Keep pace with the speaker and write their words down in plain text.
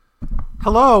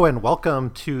Hello and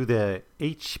welcome to the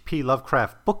H.P.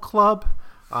 Lovecraft Book Club.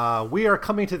 We are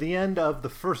coming to the end of the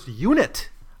first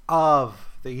unit of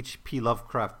the H.P.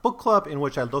 Lovecraft Book Club, in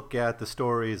which I look at the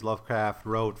stories Lovecraft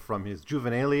wrote from his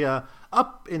juvenilia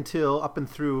up and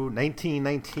through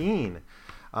 1919,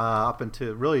 up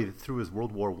until really through his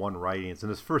World War I writings and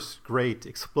his first great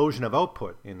explosion of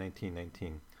output in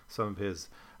 1919. Some of his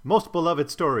most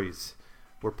beloved stories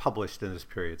were published in this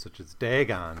period, such as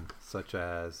Dagon, such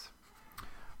as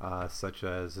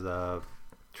the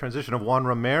transition of Juan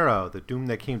Romero, the doom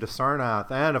that came to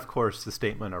Sarnath, and of course the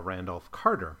statement of Randolph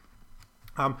Carter.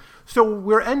 So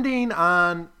we're ending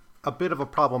on a bit of a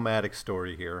problematic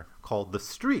story here called The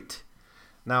Street.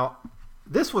 Now,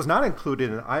 this was not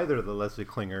included in either of the Leslie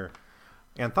Klinger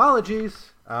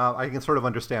anthologies. I can sort of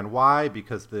understand why,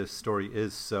 because this story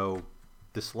is so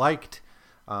disliked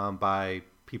by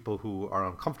people who are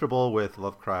uncomfortable with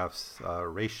Lovecraft's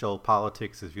racial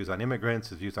politics, his views on immigrants,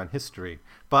 his views on history.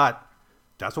 But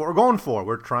that's what we're going for.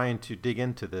 We're trying to dig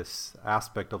into this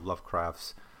aspect of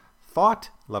Lovecraft's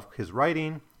thought, his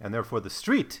writing, and therefore The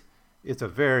Street is a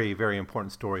very, very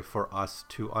important story for us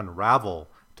to unravel,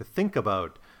 to think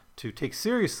about, to take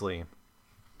seriously,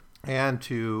 and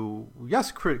to,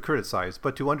 yes, criticize,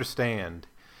 but to understand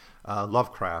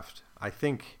Lovecraft. I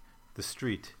think The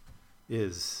Street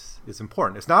is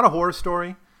important. It's not a horror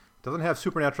story. It doesn't have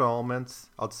supernatural elements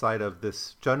outside of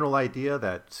this general idea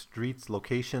that streets,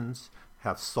 locations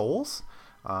have souls.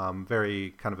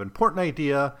 Very kind of important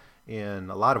idea in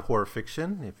a lot of horror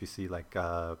fiction. If you see like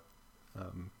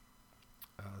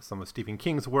some of Stephen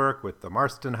King's work with the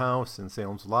Marston House and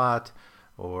Salem's Lot,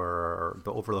 or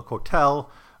the Overlook Hotel,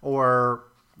 or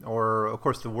of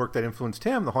course the work that influenced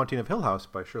him, The Haunting of Hill House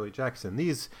by Shirley Jackson.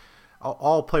 These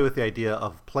all play with the idea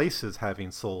of places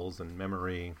having souls and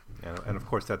memory, and of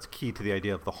course that's key to the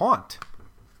idea of the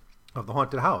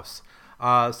haunted house.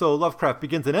 So Lovecraft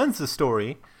begins and ends the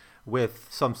story with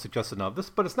some suggestion of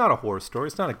this, but it's not a horror story.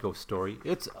 It's not a ghost story.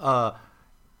 It's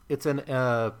an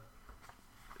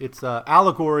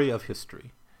allegory of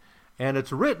history, and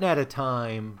it's written at a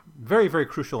time very, very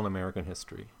crucial in American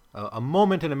history, a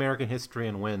moment in American history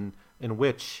in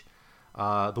which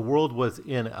the world was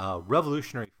in a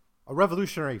revolutionary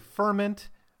ferment.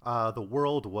 The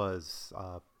world was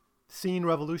seeing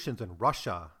revolutions in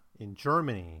Russia, in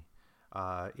Germany,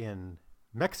 in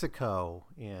Mexico,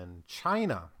 in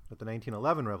China with the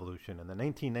 1911 revolution and the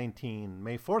 1919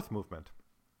 May 4th movement.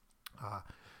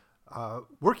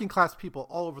 Working class people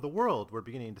all over the world were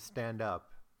beginning to stand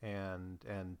up and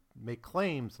make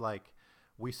claims like,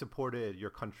 we supported your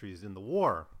countries in the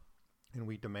war and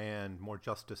we demand more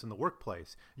justice in the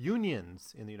workplace.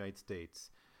 Unions in the United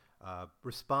States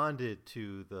responded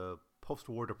to the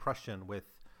post-war depression with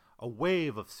a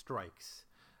wave of strikes.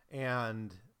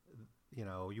 And,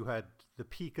 you had the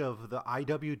peak of the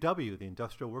IWW, the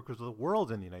Industrial Workers of the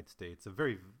World in the United States, a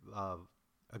very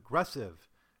aggressive,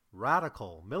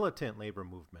 radical, militant labor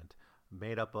movement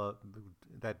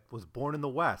that was born in the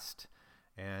West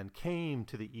and came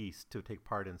to the East to take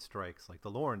part in strikes like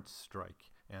the Lawrence Strike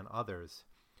and others.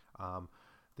 The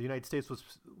United States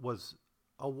was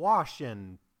awash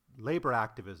in labor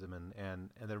activism, and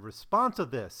the response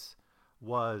of this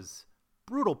was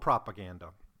brutal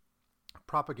propaganda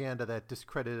that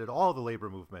discredited all the labor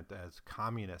movement as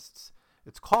communists.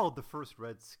 It's called the first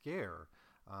Red Scare.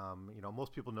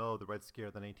 Most people know the Red Scare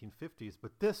of the 1950s,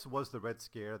 but this was the Red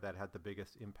Scare that had the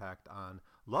biggest impact on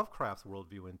Lovecraft's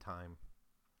worldview in time.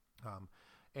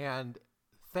 And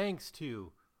thanks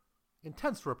to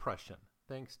intense repression,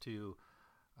 thanks to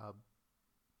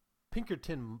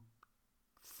Pinkerton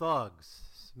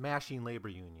thugs smashing labor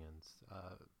unions,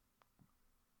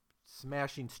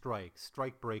 smashing strikes,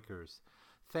 strike breakers,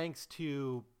 thanks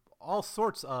to all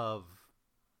sorts of,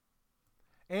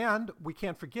 and we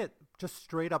can't forget, just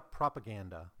straight up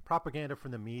propaganda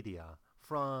from the media,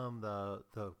 from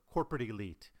the corporate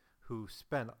elite, who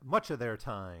spent much of their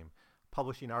time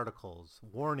publishing articles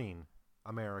warning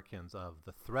Americans of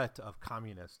the threat of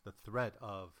communists, the threat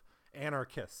of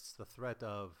anarchists, the threat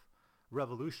of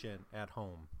revolution at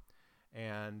home.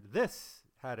 And this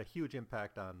had a huge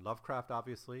impact on Lovecraft,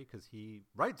 obviously, because he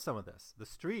writes some of this. The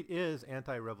Street is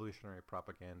anti-revolutionary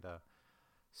propaganda,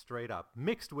 straight up,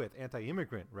 mixed with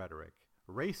anti-immigrant rhetoric,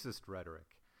 racist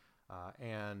rhetoric,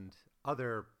 and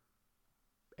other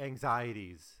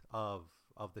anxieties of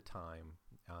the time.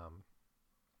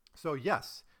 So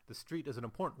yes, The Street is an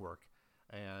important work.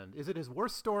 And is it his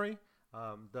worst story?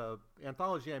 The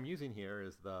anthology I'm using here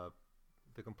is the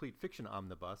complete fiction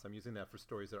omnibus. I'm using that for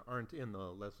stories that aren't in the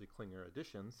Leslie Klinger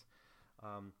editions.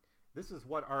 This is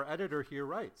what our editor here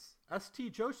writes. S.T.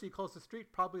 Joshi calls The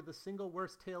Street probably the single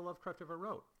worst tale Lovecraft ever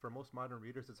wrote. For most modern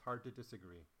readers, it's hard to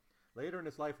disagree. Later in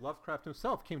his life, Lovecraft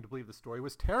himself came to believe the story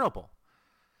was terrible.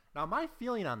 Now, my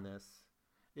feeling on this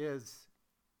is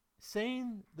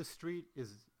saying The Street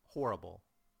is horrible,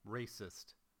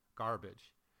 racist,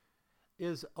 garbage,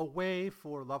 is a way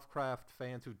for Lovecraft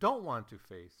fans who don't want to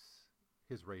face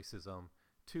his racism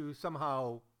to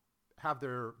somehow have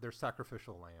their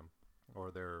sacrificial lamb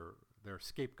or their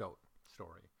scapegoat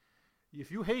story.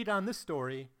 If you hate on this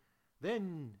story,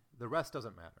 then the rest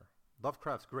doesn't matter.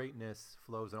 Lovecraft's greatness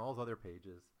flows in all those other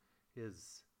pages.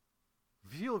 His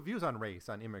views on race,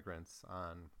 on immigrants,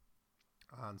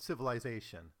 on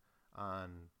civilization,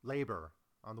 on labor,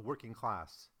 on the working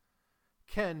class,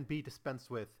 can be dispensed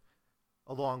with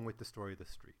along with the story of the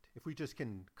street. If we just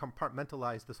can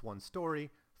compartmentalize this one story,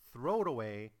 throw it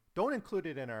away, don't include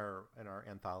it in our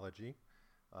anthology,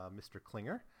 Mr.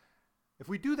 Klinger. If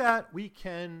we do that, we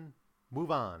can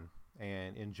move on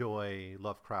and enjoy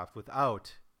Lovecraft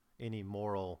without any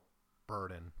moral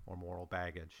burden or moral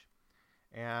baggage.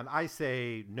 And I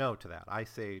say no to that. I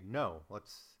say no.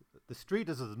 The street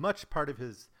is as much part of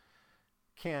his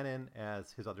canon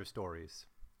as his other stories.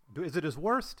 Is it his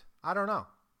worst? I don't know.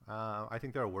 I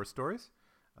think there are worse stories,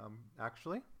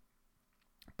 actually.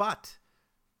 But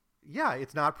yeah,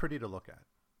 it's not pretty to look at.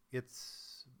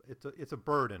 It's a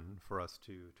burden for us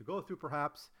to go through,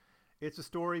 perhaps. It's a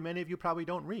story many of you probably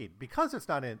don't read because it's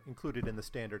not included in the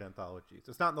standard anthologies.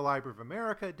 It's not in the Library of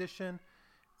America edition.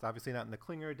 It's obviously not in the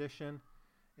Klinger edition.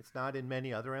 It's not in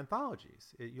many other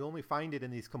anthologies. You only find it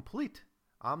in these complete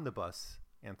omnibus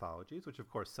anthologies, which of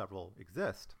course several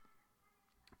exist.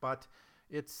 But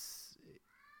it's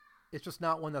just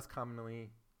not one that's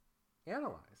commonly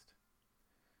analyzed.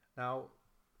 Now,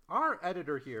 our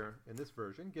editor here in this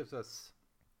version gives us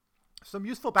some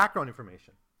useful background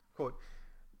information. Quote,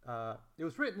 it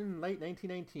was written in late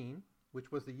 1919,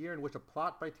 which was the year in which a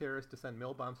plot by terrorists to send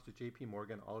mail bombs to J.P.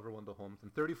 Morgan, Oliver Wendell Holmes,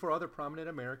 and 34 other prominent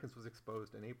Americans was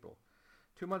exposed in April.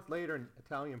 2 months later, an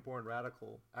Italian-born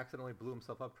radical accidentally blew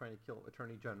himself up trying to kill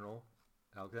Attorney General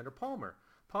Alexander Palmer.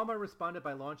 Palmer responded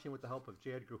by launching, with the help of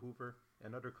J. Edgar Hoover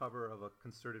and under cover of a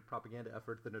concerted propaganda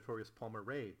effort, the notorious Palmer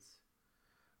Raids,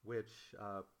 which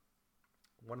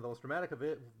one of the most dramatic of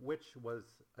it, which was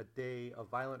a day of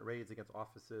violent raids against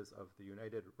offices of the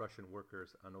United Russian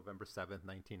Workers on November 7th,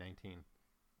 1919.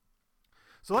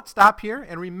 So let's stop here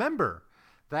and remember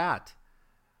that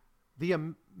the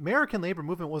American labor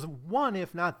movement was one,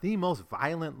 if not the most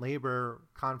violent labor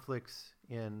conflicts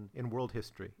in world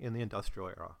history in the industrial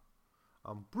era.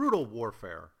 Brutal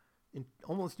warfare,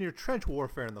 almost near trench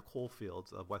warfare in the coal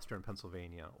fields of western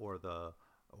Pennsylvania or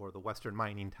the western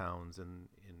mining towns in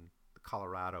the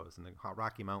Colorados and the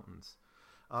Rocky Mountains.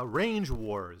 Range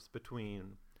wars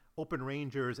between open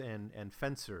rangers and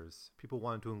fencers. People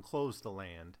wanted to enclose the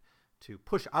land to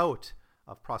push out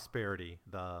of prosperity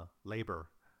the labor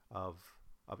of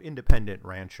independent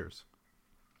ranchers.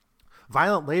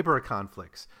 Violent labor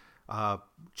conflicts.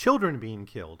 Children being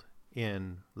killed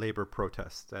in labor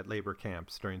protests at labor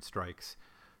camps during strikes.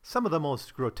 Some of the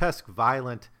most grotesque,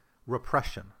 violent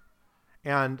repression.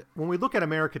 And when we look at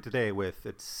America today with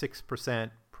its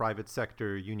 6% private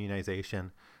sector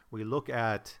unionization, we look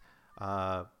at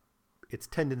its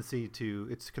tendency to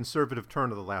its conservative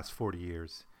turn of the last 40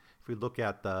 years. If we look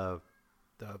at the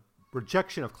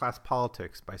rejection of class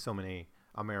politics by so many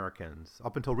Americans,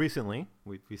 up until recently,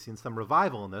 we've seen some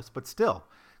revival in this, but still,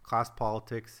 class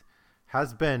politics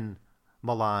has been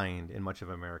maligned in much of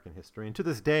American history. And to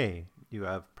this day, you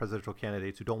have presidential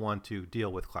candidates who don't want to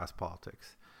deal with class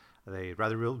politics. They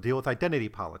rather deal with identity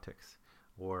politics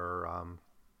or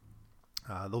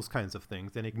those kinds of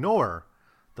things and ignore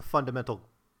the fundamental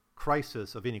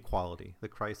crisis of inequality, the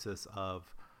crisis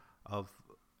of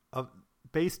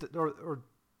based or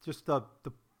just the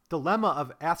dilemma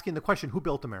of asking the question, who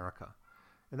built America?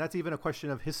 And that's even a question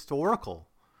of historical,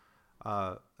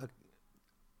 a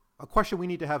question we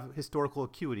need to have historical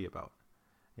acuity about.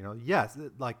 You know, yes,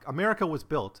 like America was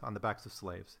built on the backs of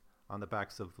slaves, on the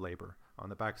backs of labor, on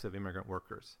the backs of immigrant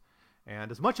workers.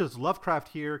 And as much as Lovecraft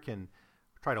here can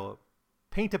try to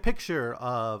paint a picture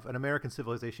of an American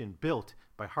civilization built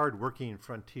by hardworking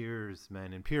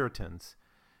frontiersmen and Puritans,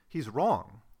 he's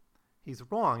wrong. He's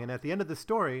wrong. And at the end of the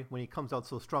story, when he comes out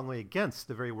so strongly against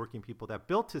the very working people that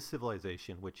built his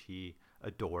civilization, which he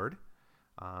adored,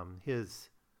 his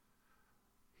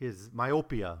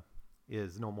myopia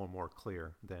is no more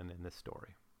clear than in this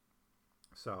story.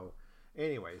 So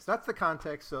anyways, that's the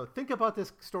context. So think about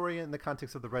this story in the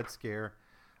context of the Red Scare.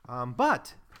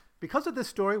 But because of this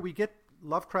story, we get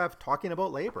Lovecraft talking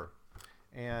about labor.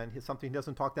 and it's something he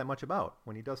doesn't talk that much about.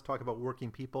 When he does talk about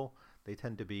working people, they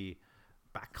tend to be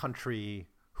backcountry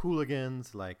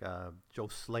hooligans like Joe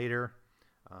Slater,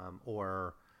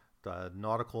 or the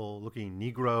nautical-looking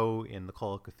Negro in the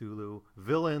Call of Cthulhu,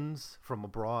 villains from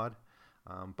abroad.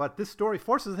 But this story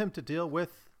forces him to deal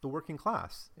with the working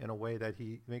class in a way that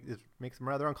makes him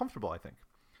rather uncomfortable, I think.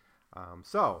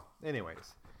 So,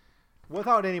 anyways,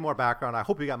 without any more background, I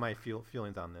hope you got my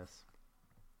feelings on this.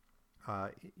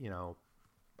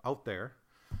 Out there,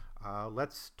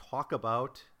 let's talk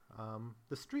about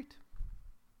the street.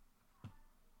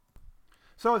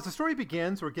 So as the story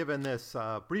begins, we're given this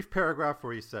brief paragraph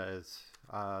where he says,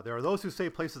 there are those who say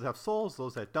places have souls,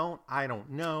 those that don't. I don't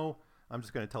know. I'm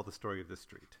just going to tell the story of this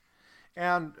street.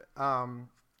 And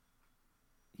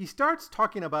he starts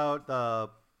talking about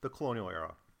the colonial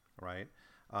era, right?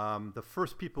 The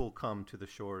first people come to the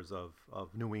shores of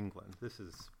New England. This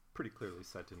is pretty clearly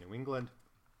set in New England.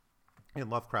 In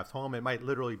Lovecraft's home, it might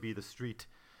literally be the street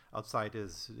outside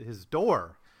his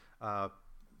door.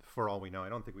 For all we know, I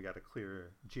don't think we got a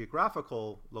clear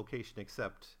geographical location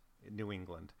except in New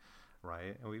England,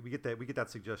 right? And we get that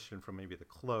suggestion from maybe the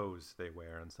clothes they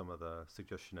wear and some of the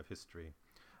suggestion of history.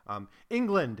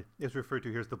 England is referred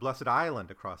to here as the Blessed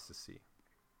Island across the sea.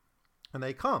 And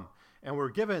they come, and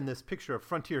we're given this picture of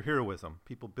frontier heroism,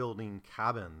 people building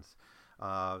cabins,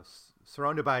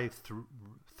 surrounded by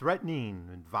threatening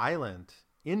and violent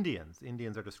Indians.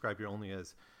 Indians are described here only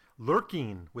as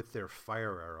lurking with their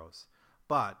fire arrows.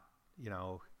 But,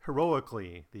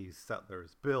 heroically, these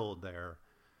settlers build their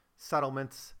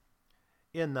settlements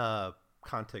in the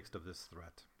context of this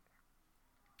threat.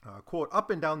 Quote, up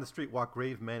and down the street walk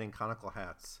grave men in conical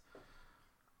hats,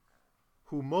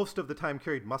 who most of the time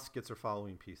carried muskets or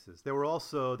fowling pieces. There were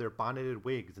also their bonneted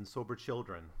wigs and sober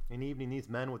children. In evening, these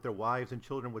men with their wives and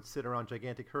children would sit around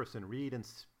gigantic hearths and read and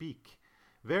speak.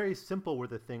 Very simple were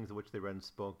the things of which they read and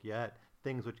spoke, yet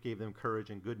things which gave them courage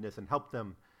and goodness and helped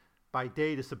them by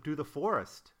day to subdue the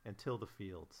forest and till the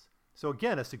fields. So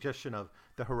again, a suggestion of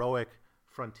the heroic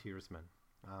frontiersman.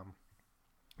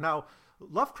 Now,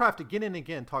 Lovecraft again and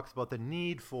again talks about the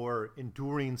need for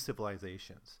enduring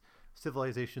civilizations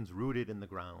rooted in the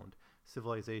ground,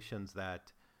 civilizations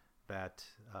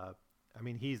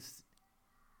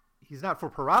he's not for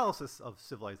paralysis of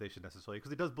civilization necessarily,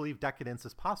 because he does believe decadence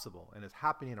is possible and is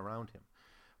happening around him.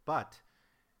 But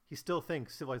he still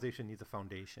thinks civilization needs a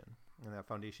foundation, and that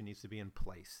foundation needs to be in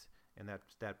place. And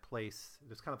that place,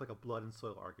 there's kind of like a blood and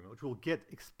soil argument, which we'll get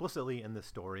explicitly in this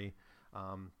story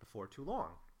before too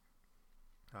long.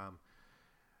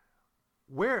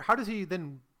 How does he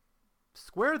then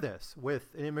square this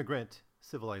with an immigrant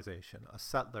civilization, a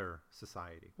settler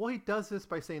society? Well, he does this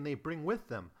by saying they bring with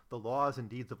them the laws and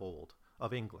deeds of old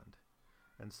of England.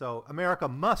 And so America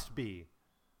must be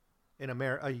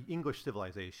an English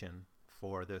civilization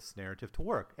for this narrative to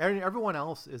work. Everyone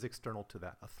else is external to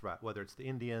that, a threat, whether it's the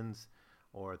Indians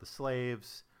or the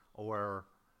slaves or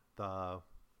the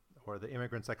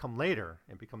immigrants that come later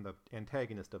and become the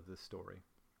antagonist of this story.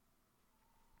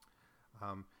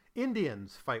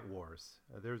 Indians fight wars.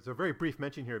 There's a very brief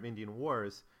mention here of Indian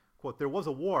wars. Quote, there was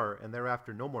a war, and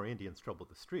thereafter no more Indians troubled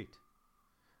the street.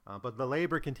 But the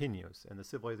labor continues, and the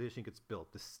civilization gets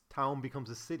built. This town becomes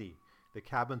a city. The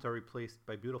cabins are replaced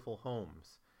by beautiful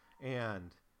homes.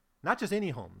 And not just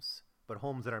any homes, but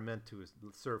homes that are meant to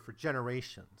serve for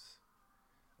generations.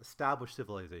 Established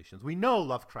civilizations. We know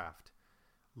Lovecraft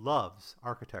loves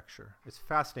architecture, is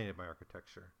fascinated by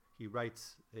architecture. He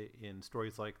writes in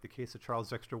stories like The Case of Charles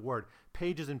Dexter Ward,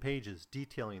 pages and pages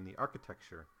detailing the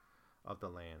architecture of the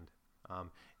land.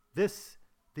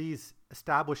 These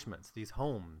establishments, these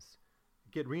homes,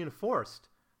 get reinforced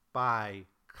by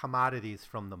commodities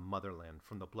from the motherland,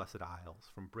 from the Blessed Isles,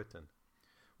 from Britain.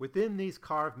 Within these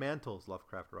carved mantels,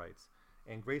 Lovecraft writes,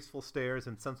 and graceful stairs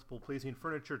and sensible pleasing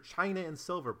furniture, china and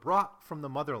silver brought from the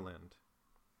motherland.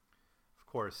 Of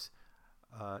course,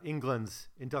 England's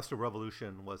Industrial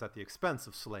Revolution was at the expense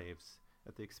of slaves,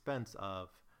 at the expense of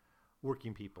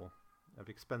working people, at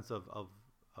the expense of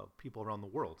people around the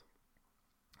world.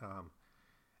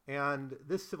 And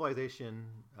this civilization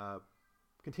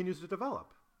continues to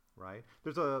develop, right?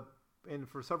 And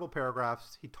for several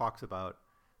paragraphs, he talks about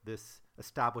this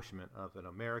establishment of an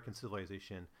American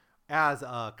civilization as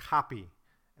a copy,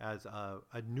 as a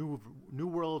new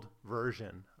world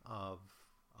version of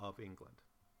England.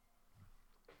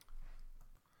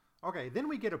 Okay, then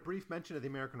we get a brief mention of the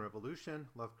American Revolution.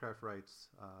 Lovecraft writes,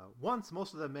 once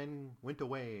most of the men went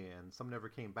away and some never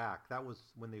came back. That was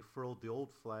when they furled the old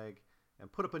flag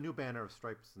and put up a new banner of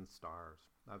stripes and stars.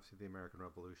 Obviously the American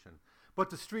Revolution.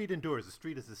 But the street endures. The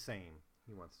street is the same,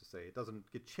 he wants to say. It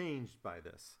doesn't get changed by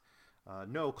this.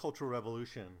 no cultural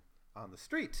revolution on the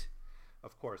street.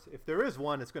 Of course, if there is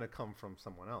one, it's going to come from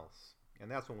someone else. And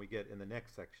that's when we get in the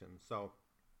next section. So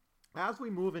as we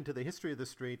move into the history of the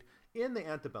street in the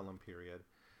antebellum period,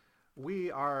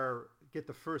 we get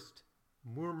the first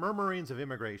murmurings of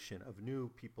immigration, of new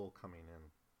people coming in.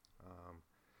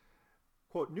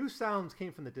 Quote, new sounds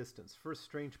came from the distance, first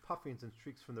strange puffings and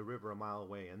shrieks from the river a mile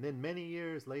away, and then many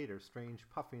years later, strange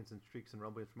puffings and shrieks and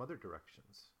rumblings from other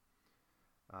directions.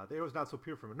 The air was not so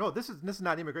pure from it. No, this is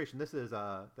not immigration. This is,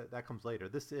 that comes later.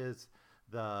 This is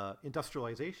the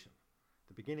industrialization,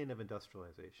 the beginning of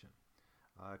industrialization.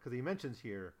 Because he mentions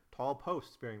here tall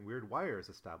posts bearing weird wires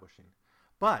establishing.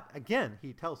 But again,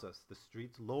 he tells us the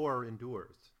street's lore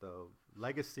endures. The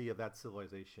legacy of that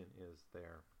civilization is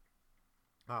there.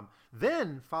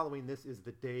 Then, following this, is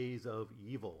the days of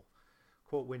evil.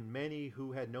 Quote, when many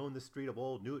who had known the street of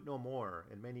old knew it no more,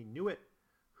 and many knew it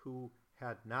who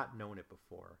had not known it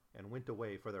before, and went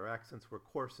away, for their accents were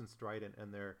coarse and strident,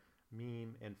 and their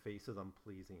mien and faces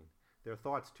unpleasing. Their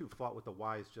thoughts, too, fought with the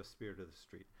wise, just spirit of the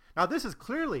street. Now, this is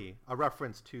clearly a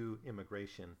reference to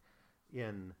immigration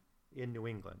in New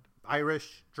England.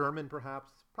 Irish, German,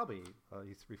 perhaps. Probably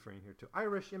he's referring here to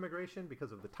Irish immigration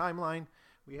because of the timeline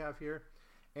we have here.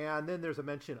 And then there's a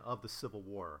mention of the Civil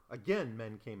War. Again,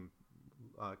 men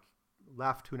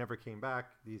left who never came back.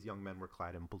 These young men were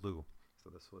clad in blue. So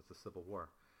this was the Civil War.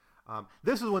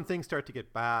 This is when things start to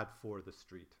get bad for the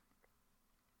street.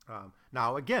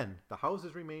 Now, again, the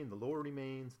houses remain, the lore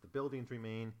remains, the buildings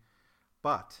remain,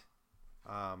 but,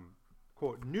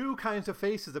 quote, new kinds of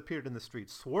faces appeared in the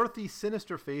streets, swarthy,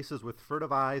 sinister faces with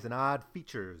furtive eyes and odd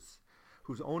features,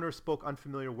 whose owners spoke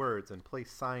unfamiliar words and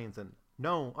placed signs and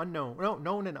known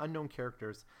and unknown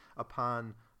characters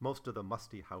upon most of the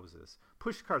musty houses.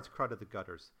 Pushcarts crowded the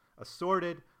gutters. A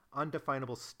sordid,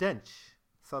 undefinable stench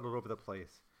settled over the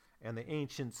place, and the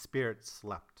ancient spirit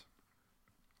slept.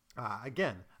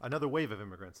 Again, another wave of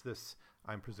immigrants. This,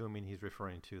 I'm presuming he's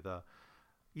referring to the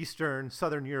Eastern,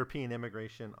 Southern European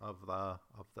immigration of the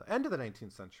end of the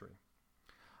 19th century.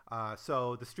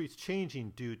 So the street's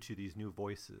changing due to these new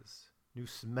voices, new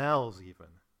smells even,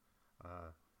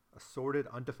 assorted,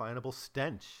 undefinable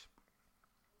stench.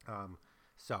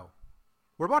 So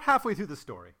we're about halfway through the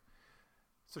story.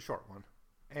 It's a short one.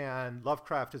 And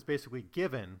Lovecraft has basically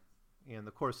given, in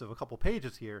the course of a couple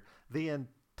pages here, the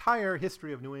entire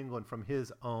history of New England from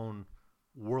his own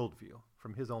worldview,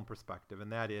 from his own perspective.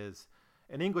 And that is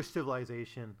an English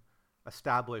civilization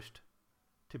established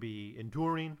to be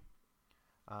enduring.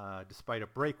 Despite a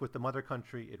break with the mother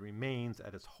country, it remains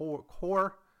at its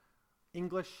core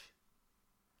English.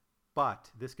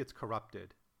 But this gets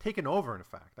corrupted, taken over, in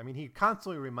fact. I mean, he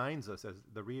constantly reminds us, as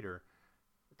the reader,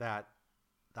 that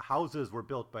the houses were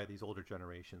built by these older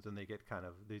generations, and they get kind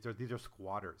of, these are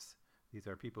squatters. These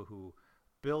are people who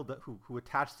who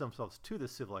attach themselves to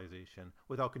this civilization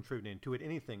without contributing to it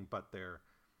anything but their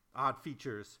odd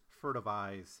features, furtive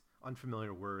eyes,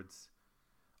 unfamiliar words,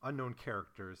 unknown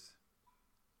characters,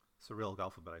 Cyrillic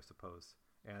alphabet, I suppose,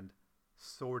 and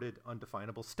sordid,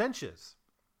 undefinable stenches.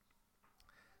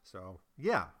 So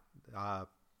yeah,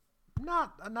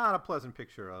 not a pleasant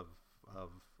picture of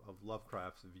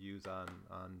Lovecraft's views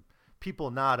on people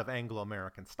not of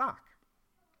Anglo-American stock.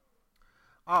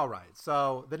 All right,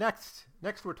 so the next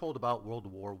we're told about World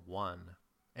War I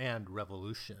and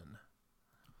revolution.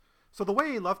 So the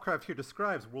way Lovecraft here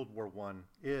describes World War I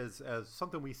is as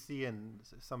something we see in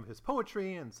some of his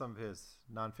poetry and some of his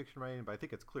nonfiction writing, but I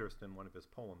think it's clearest in one of his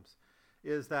poems,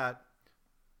 is that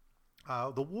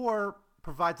the war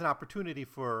provides an opportunity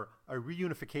for a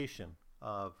reunification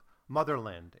of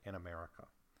motherland and America.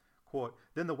 Quote,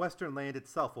 then the Western land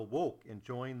itself awoke and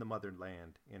joined the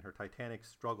motherland in her titanic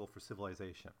struggle for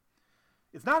civilization.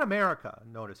 It's not America,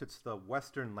 notice, it's the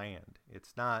Western land.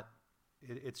 It's not,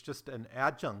 it's just an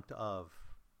adjunct of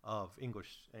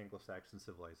English Anglo-Saxon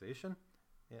civilization,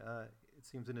 it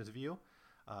seems in his view.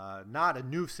 Not a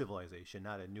new civilization,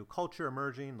 not a new culture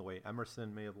emerging the way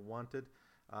Emerson may have wanted.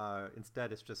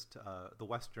 Instead, it's just the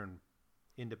Western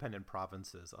independent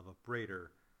provinces of a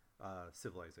greater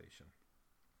civilization.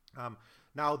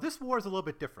 Now, this war is a little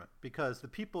bit different because the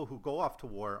people who go off to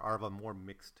war are of a more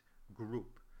mixed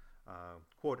group.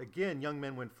 Quote, again, young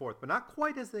men went forth, but not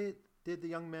quite as they did the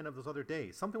young men of those other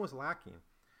days. Something was lacking.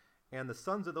 And the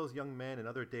sons of those young men in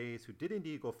other days who did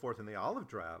indeed go forth in the olive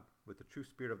drab with the true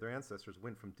spirit of their ancestors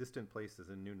went from distant places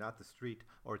and knew not the street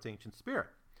or its ancient spirit.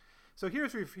 So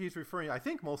he's referring, I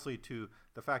think, mostly to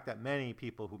the fact that many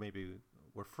people who maybe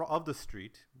were of the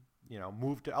street,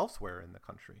 moved to elsewhere in the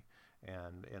country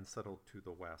and settled to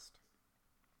the west.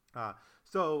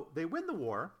 So they win the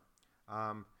war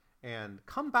and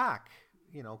come back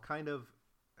kind of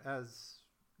as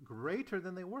greater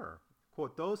than they were.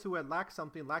 Quote, those who had lacked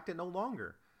something lacked it no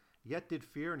longer, yet did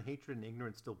fear and hatred and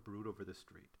ignorance still brood over the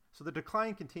street. So the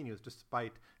decline continues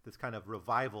despite this kind of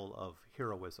revival of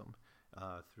heroism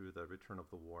through the return of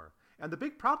the war. And the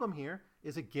big problem here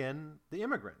is, again, the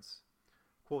immigrants.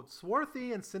 Quote,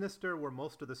 swarthy and sinister were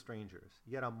most of the strangers,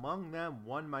 yet among them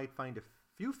one might find a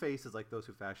few faces like those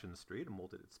who fashioned the street and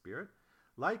molded its spirit,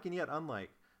 like and yet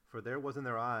unlike, for there was in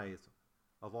their eyes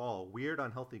of all weird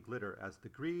unhealthy glitter as the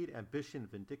greed, ambition,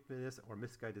 vindictiveness, or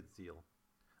misguided zeal.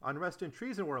 Unrest and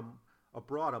treason were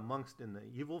abroad amongst in the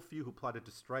evil few who plotted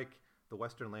to strike the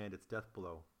western land its death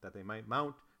blow, that they might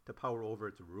mount to power over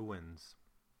its ruins.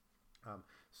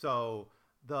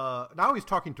 Now he's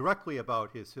talking directly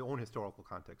about his own historical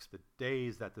context, the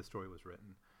days that the story was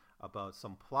written, about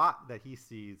some plot that he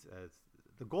sees as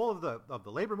the goal of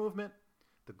the labor movement,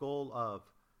 the goal of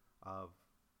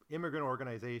immigrant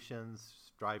organizations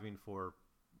striving for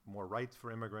more rights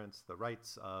for immigrants, the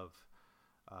rights of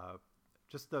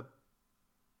just the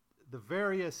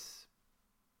various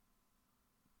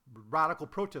radical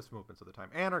protest movements of the time,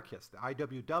 anarchists, the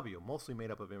IWW, mostly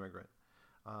made up of immigrant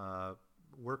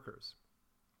workers.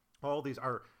 All these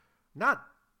are not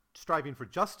striving for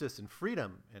justice and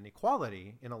freedom and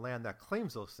equality in a land that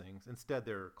claims those things. Instead,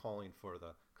 they're calling for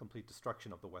the complete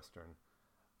destruction of the Western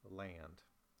land,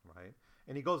 right?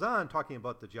 And he goes on talking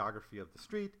about the geography of the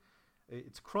street.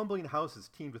 Its crumbling houses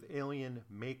teemed with alien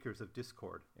makers of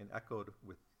discord and echoed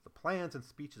with the plans and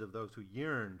speeches of those who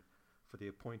yearned for the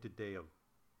appointed day of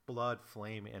blood,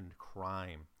 flame, and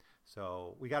crime.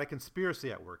 So we got a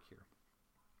conspiracy at work here.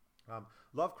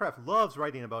 Lovecraft loves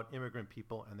writing about immigrant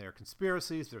people and their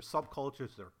conspiracies, their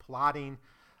subcultures, their plotting.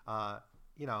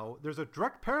 There's a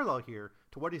direct parallel here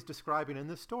to what he's describing in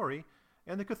this story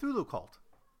and the Cthulhu cult,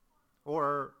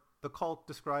 or the cult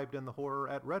described in the horror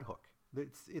at Red Hook.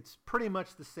 It's pretty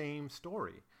much the same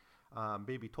story,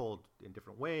 maybe told in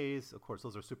different ways. Of course,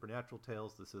 those are supernatural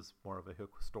tales. This is more of a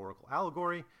historical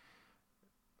allegory.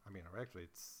 I mean, or actually,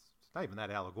 it's not even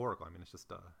that allegorical. I mean, it's just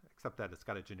except that it's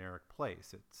got a generic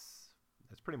place.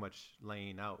 It's pretty much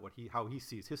laying out how he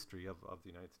sees history of the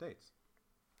United States.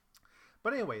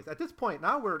 But anyways, at this point,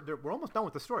 now we're almost done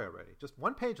with the story already. Just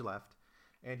one page left,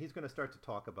 and he's going to start to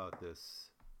talk about this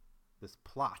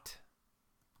plot.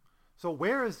 So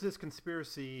where is this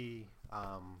conspiracy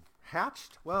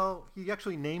hatched? Well, he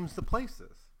actually names the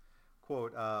places.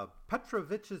 Quote,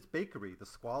 Petrovich's Bakery, the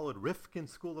squalid Rifkin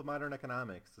School of Modern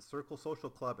Economics, the Circle Social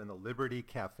Club, and the Liberty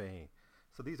Cafe.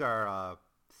 So these are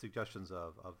suggestions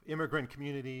of immigrant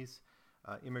communities,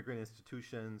 immigrant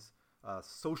institutions,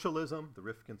 socialism, the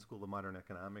Rifkin School of Modern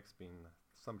Economics being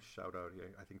some shout out here,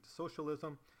 I think, to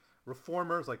socialism.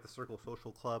 Reformers like the Circle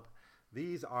Social Club.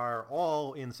 These are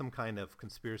all in some kind of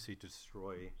conspiracy to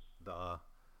destroy the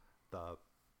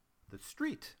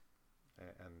street,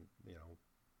 and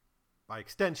by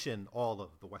extension, all of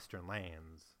the Western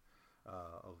lands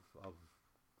of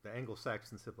the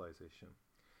Anglo-Saxon civilization.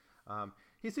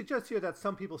 He suggests here that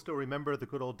some people still remember the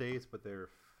good old days, but they're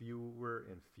fewer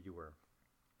and fewer.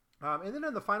 And then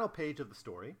on the final page of the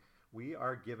story, we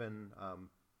are given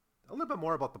a little bit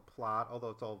more about the plot, although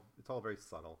it's all very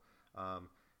subtle.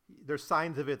 There's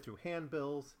signs of it through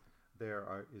handbills.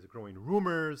 There is growing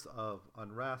rumors of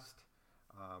unrest,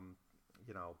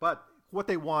 but what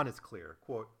they want is clear.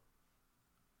 Quote,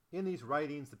 in these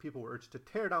writings, the people were urged to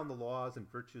tear down the laws and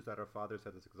virtues that our fathers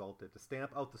had exalted, to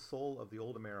stamp out the soul of the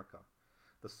old America,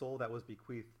 the soul that was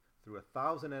bequeathed through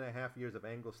 1,500 years of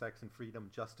Anglo-Saxon freedom,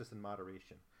 justice, and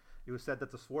moderation. It was said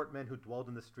that the swart men who dwelled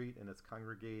in the street and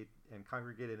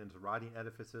congregated in its rotting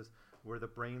edifices were the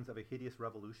brains of a hideous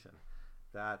revolution,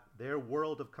 that their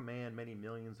world of command many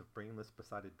millions of brainless,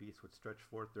 besotted beasts would stretch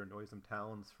forth their noisome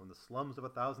talons from the slums of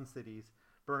 1,000 cities,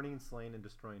 burning, slain, and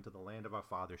destroying till the land of our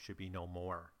fathers should be no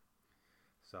more.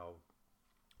 So,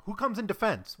 who comes in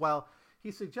defense? Well,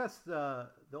 he suggests the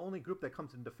only group that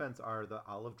comes in defense are the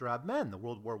olive drab men, the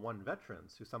World War I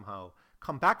veterans, who somehow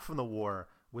come back from the war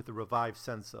with a revived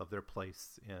sense of their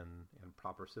place in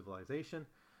proper civilization,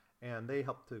 and they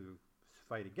help to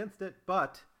fight against it,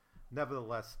 but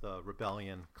nevertheless, the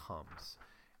rebellion comes.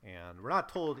 And we're not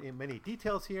told in many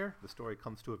details here. The story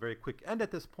comes to a very quick end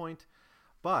at this point,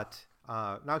 but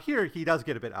now here he does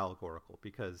get a bit allegorical,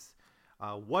 because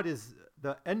what is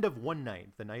the end of one night,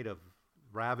 the night of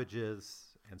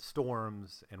ravages and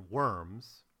storms and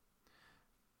worms,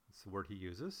 that's the word he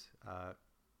uses,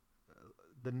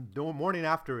 the morning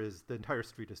after is the entire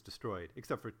street is destroyed,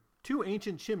 except for 2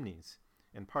 ancient chimneys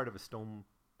and part of a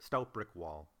stout brick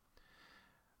wall.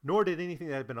 Nor did anything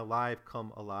that had been alive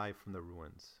come alive from the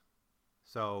ruins.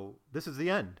 So this is the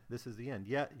end. This is the end.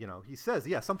 Yeah, he says,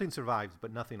 yeah, something survives,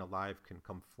 but nothing alive can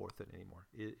come forth it anymore.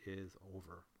 It is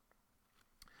over.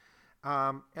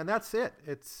 And that's it.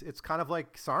 It's kind of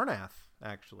like Sarnath,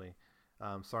 actually.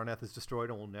 Sarnath is destroyed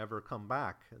and will never come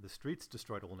back. The street's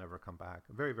destroyed and will never come back.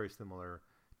 A very, very similar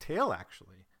tale,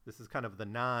 actually. This is kind of the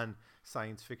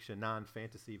non-science fiction,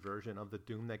 non-fantasy version of the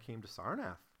doom that came to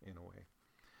Sarnath, in a way.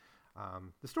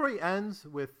 The story ends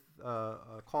with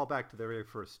a callback to the very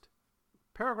first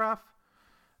paragraph.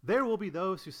 There will be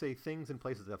those who say things in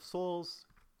places have souls,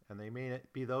 and they may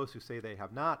be those who say they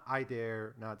have not. I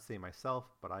dare not say myself,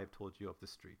 but I have told you of the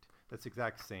street. That's the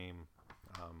exact same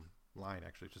line,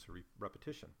 actually. It's just a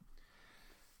repetition.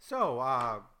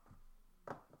 So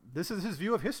this is his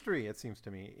view of history, it seems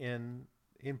to me, in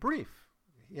brief.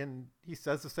 He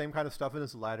says the same kind of stuff in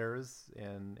his letters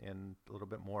in a little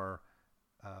bit more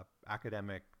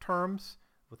academic terms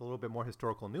with a little bit more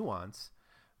historical nuance.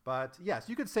 But yes,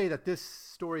 you could say that this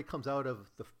story comes out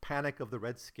of the panic of the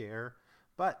Red Scare.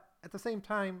 But at the same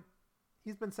time,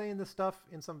 he's been saying this stuff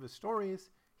in some of his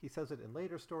stories. He says it in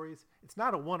later stories. It's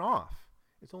not a one-off.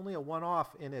 It's only a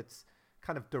one-off in its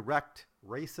kind of direct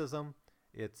racism.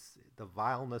 It's the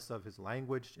vileness of his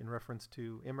language in reference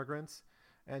to immigrants,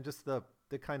 and just the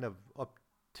kind of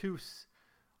obtuse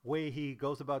way he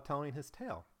goes about telling his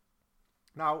tale.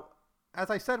 Now,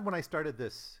 as I said when I started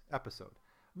this episode,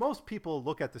 most people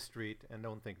look at the street and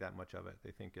don't think that much of it.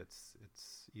 They think it's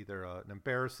either an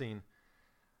embarrassing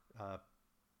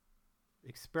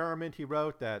experiment he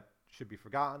wrote that should be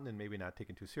forgotten and maybe not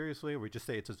taken too seriously, or we just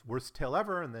say it's his worst tale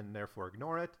ever and then therefore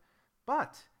ignore it.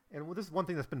 But, and this is one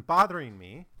thing that's been bothering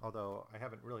me, although I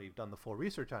haven't really done the full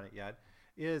research on it yet,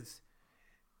 is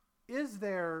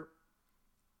there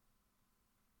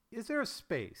a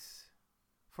space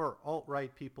for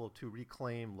alt-right people to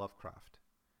reclaim Lovecraft?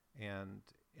 And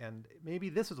maybe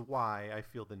this is why I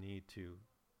feel the need to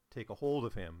take a hold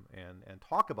of him and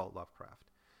talk about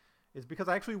Lovecraft, is because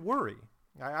I actually worry.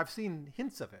 I've seen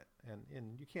hints of it,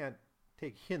 and you can't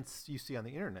take hints you see on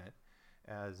the internet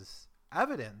as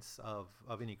evidence of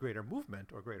any greater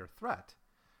movement or greater threat.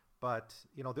 But,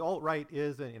 the alt-right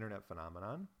is an internet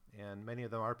phenomenon, and many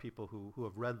of them are people who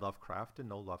have read Lovecraft and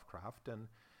know Lovecraft and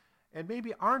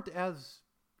maybe aren't as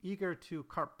eager to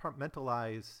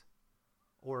compartmentalize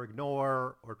or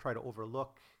ignore or try to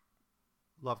overlook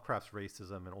Lovecraft's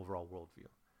racism and overall worldview,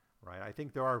 right? I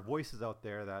think there are voices out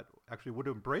there that actually would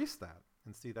embrace that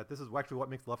and see that this is actually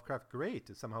what makes Lovecraft great,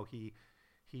 is somehow he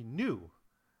knew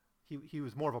he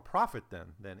was more of a prophet than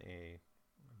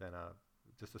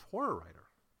just this horror writer.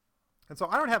 And so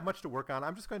I don't have much to work on.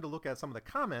 I'm just going to look at some of the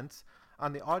comments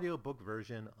on the audiobook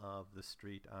version of The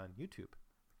Street on YouTube.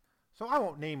 So I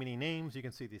won't name any names. You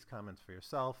can see these comments for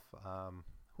yourself.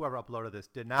 Whoever uploaded this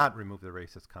did not remove the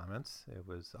racist comments. It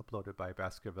was uploaded by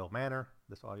Baskerville Manor,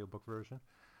 this audiobook version.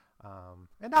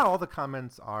 And not all the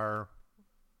comments are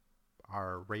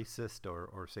racist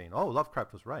or saying, oh,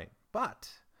 Lovecraft was right. But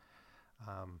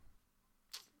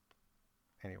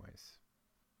anyways,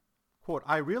 quote,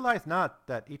 I realize not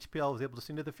that HPL was able to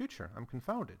see into the future. I'm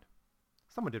confounded.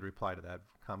 Someone did reply to that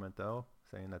comment, though,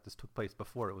 saying that this took place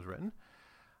before it was written.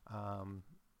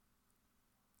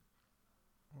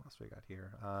 What else we got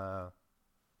here?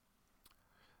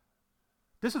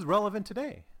 This is relevant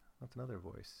today. That's another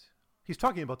voice. He's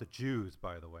talking about the Jews,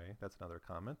 by the way. That's another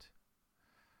comment.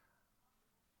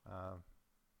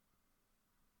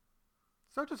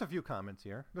 So just a few comments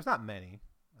here. There's not many.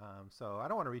 So I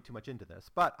don't want to read too much into this.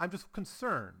 But I'm just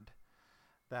concerned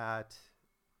that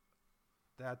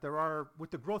there are,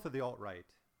 with the growth of the alt-right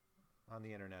on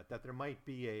the internet, that there might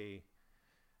be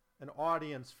an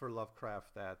audience for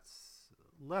Lovecraft that's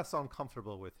less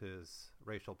uncomfortable with his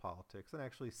racial politics and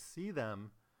actually see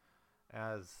them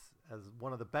as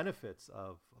one of the benefits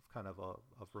of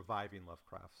reviving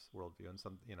Lovecraft's worldview and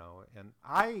and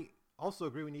I also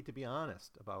agree we need to be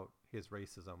honest about his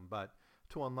racism, but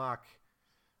to unlock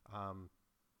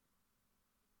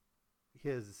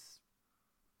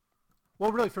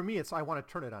really for me I want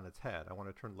to turn it on its head. I want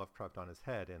to turn Lovecraft on his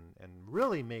head and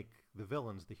really make the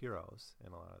villains the heroes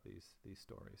in a lot of these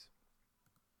stories.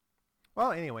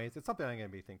 Well, anyways, it's something I'm going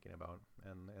to be thinking about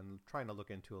and trying to look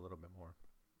into a little bit more.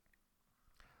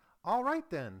 All right,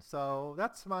 then. So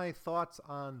that's my thoughts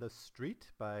on The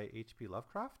Street by H.P.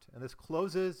 Lovecraft. And this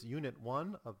closes Unit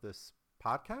 1 of this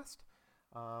podcast.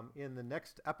 In the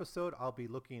next episode, I'll be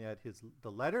looking at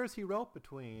the letters he wrote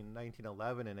between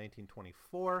 1911 and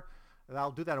 1924. And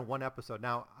I'll do that in one episode.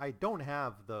 Now, I don't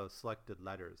have the selected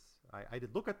letters. I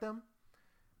did look at them,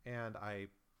 and I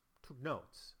took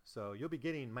notes. So you'll be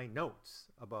getting my notes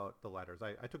about the letters.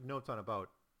 I took notes on about,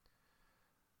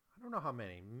 I don't know how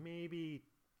many, maybe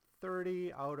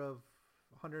 30 out of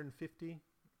 150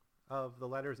 of the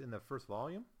letters in the first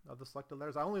volume of the selected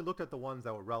letters. I only looked at the ones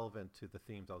that were relevant to the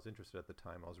themes I was interested in at the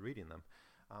time I was reading them.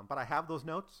 But I have those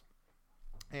notes,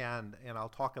 and I'll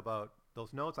talk about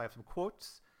those notes. I have some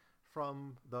quotes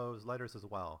from those letters as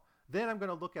well. Then I'm going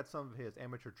to look at some of his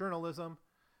amateur journalism,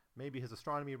 maybe his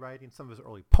astronomy writing, some of his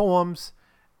early poems,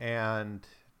 and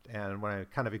when I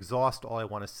kind of exhaust all I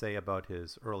want to say about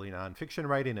his early nonfiction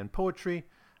writing and poetry,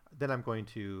 then I'm going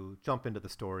to jump into the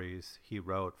stories he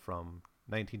wrote from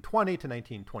 1920 to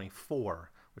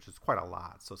 1924, which is quite a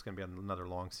lot. So it's going to be another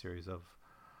long series of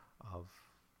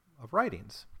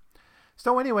writings.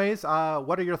 So anyways,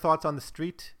 what are your thoughts on The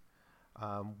Street?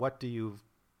 What do you,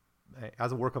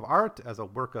 as a work of art, as a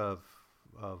work of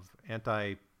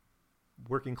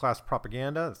anti-working class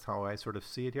propaganda, that's how I sort of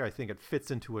see it here. I think it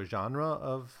fits into a genre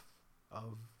of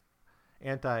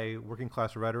anti-working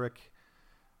class rhetoric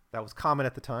that was common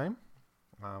at the time.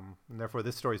 And therefore,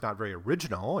 this story is not very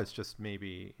original. It's just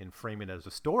maybe in framing it as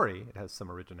a story, it has some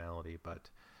originality,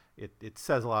 but it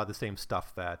says a lot of the same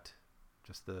stuff that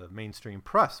just the mainstream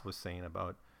press was saying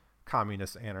about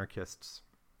communists, anarchists,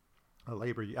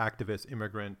 labor activists,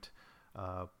 immigrant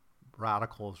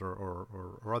radicals,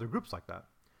 or other groups like that.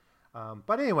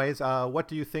 But anyways, what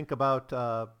do you think about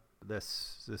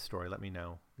this story? Let me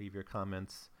know. Leave your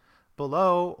comments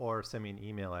below or send me an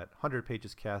email at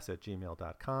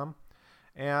 100pagescast@gmail.com.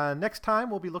 And next time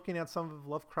we'll be looking at some of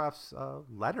Lovecraft's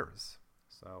letters.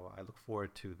 So I look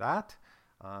forward to that.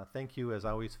 Thank you as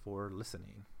always for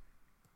listening.